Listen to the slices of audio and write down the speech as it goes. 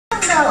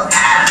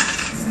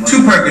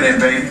Two Percodan,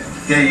 baby.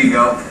 There you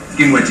go.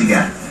 Give me what you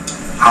got.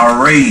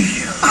 I'll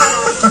raise you.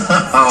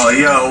 Oh,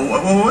 yo,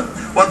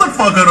 what the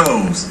fuck are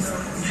those?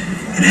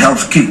 It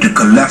helps keep the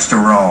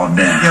cholesterol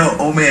down. Yo,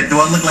 old man, do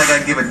I look like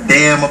I give a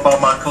damn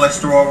about my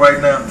cholesterol right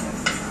now?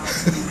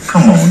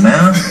 Come on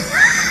now.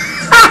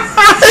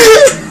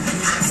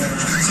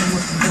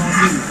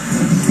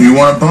 You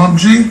want a bump,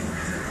 G?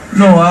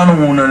 No, I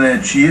don't want none of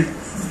that shit.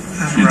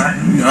 That's right.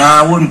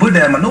 I wouldn't put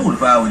that in my nose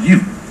if I was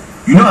you.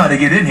 You know how to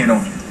get in here,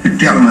 don't you?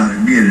 Tell them how to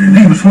get it.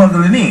 People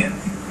smuggling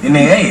in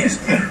their ass.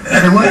 I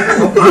said, well,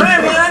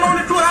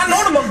 I know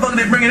the motherfucker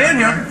they bring it in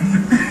here.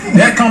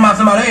 That come out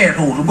somebody's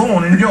asshole, so go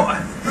on and enjoy.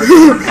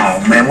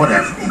 Oh, man,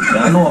 whatever.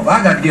 I know if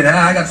I got to get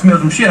high, I got to smell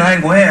some shit I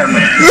ain't gonna have,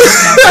 man.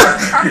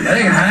 That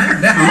ain't high,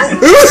 that's low.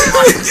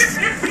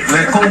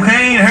 That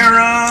cocaine,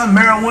 heroin,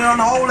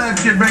 marijuana, all that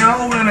shit, bring it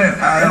all in there.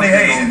 I don't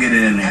think get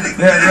it in there.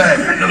 That's right.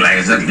 Look like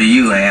it's up to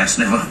you,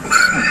 ass sniffer.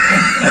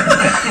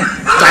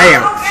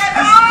 Damn.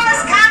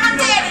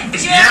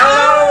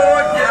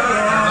 Jello,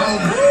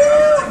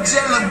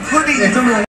 Jello pudding.